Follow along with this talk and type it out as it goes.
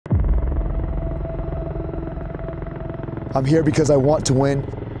I'm here because I want to win.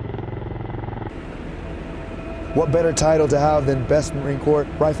 What better title to have than Best Marine Corps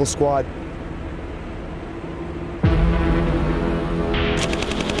Rifle Squad?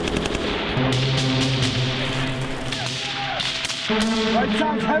 Right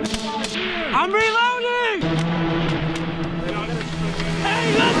side's heavy. I'm reloading!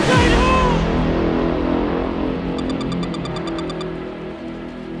 Hey, left side hold!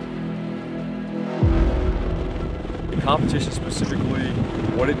 The competition specifically,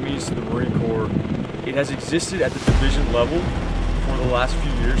 what it means to the Marine Corps, it has existed at the division level for the last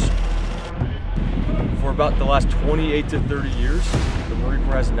few years. For about the last 28 to 30 years, the Marine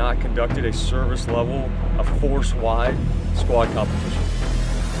Corps has not conducted a service level, a force-wide squad competition.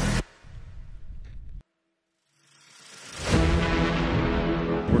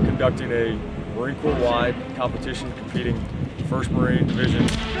 We're conducting a Marine Corps-wide competition competing 1st Marine Division,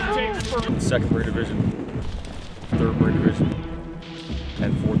 2nd Marine Division, 3rd Marine Division,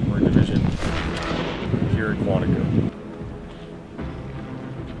 and 4th Marine Division here in Quantico.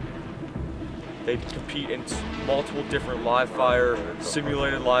 They compete in multiple different live fire,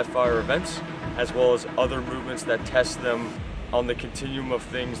 simulated live fire events, as well as other movements that test them on the continuum of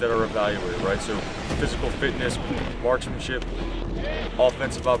things that are evaluated, right? So physical fitness, marksmanship,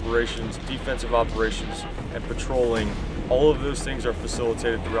 offensive operations, defensive operations, and patrolling. All of those things are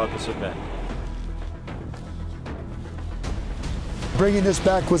facilitated throughout this event. Bringing this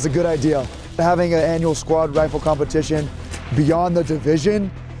back was a good idea. Having an annual squad rifle competition beyond the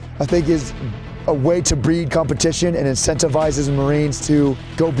division, I think is a way to breed competition and incentivizes Marines to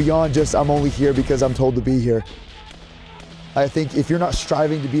go beyond just I'm only here because I'm told to be here. I think if you're not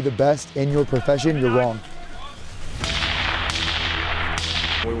striving to be the best in your profession, you're wrong.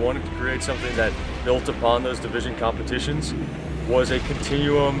 We wanted to create something that built upon those division competitions, was a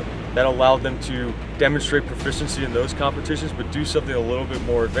continuum that allowed them to demonstrate proficiency in those competitions, but do something a little bit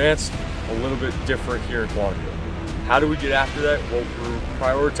more advanced, a little bit different here in Quantico. How do we get after that? Well, through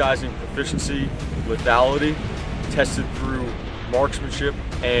prioritizing proficiency, lethality, tested through marksmanship,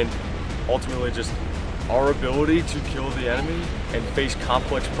 and ultimately just our ability to kill the enemy and face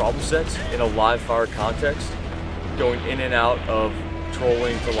complex problem sets in a live fire context, going in and out of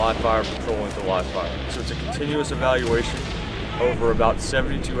patrolling to live fire, patrolling to live fire. So it's a continuous evaluation over about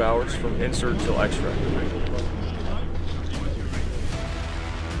 72 hours from insert until extract.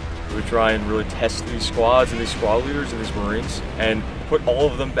 We try and really test these squads and these squad leaders and these Marines and put all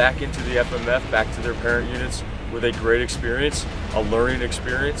of them back into the FMF, back to their parent units with a great experience, a learning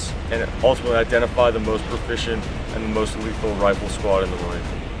experience, and ultimately identify the most proficient and the most lethal rifle squad in the Marine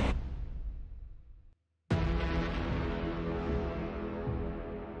Corps.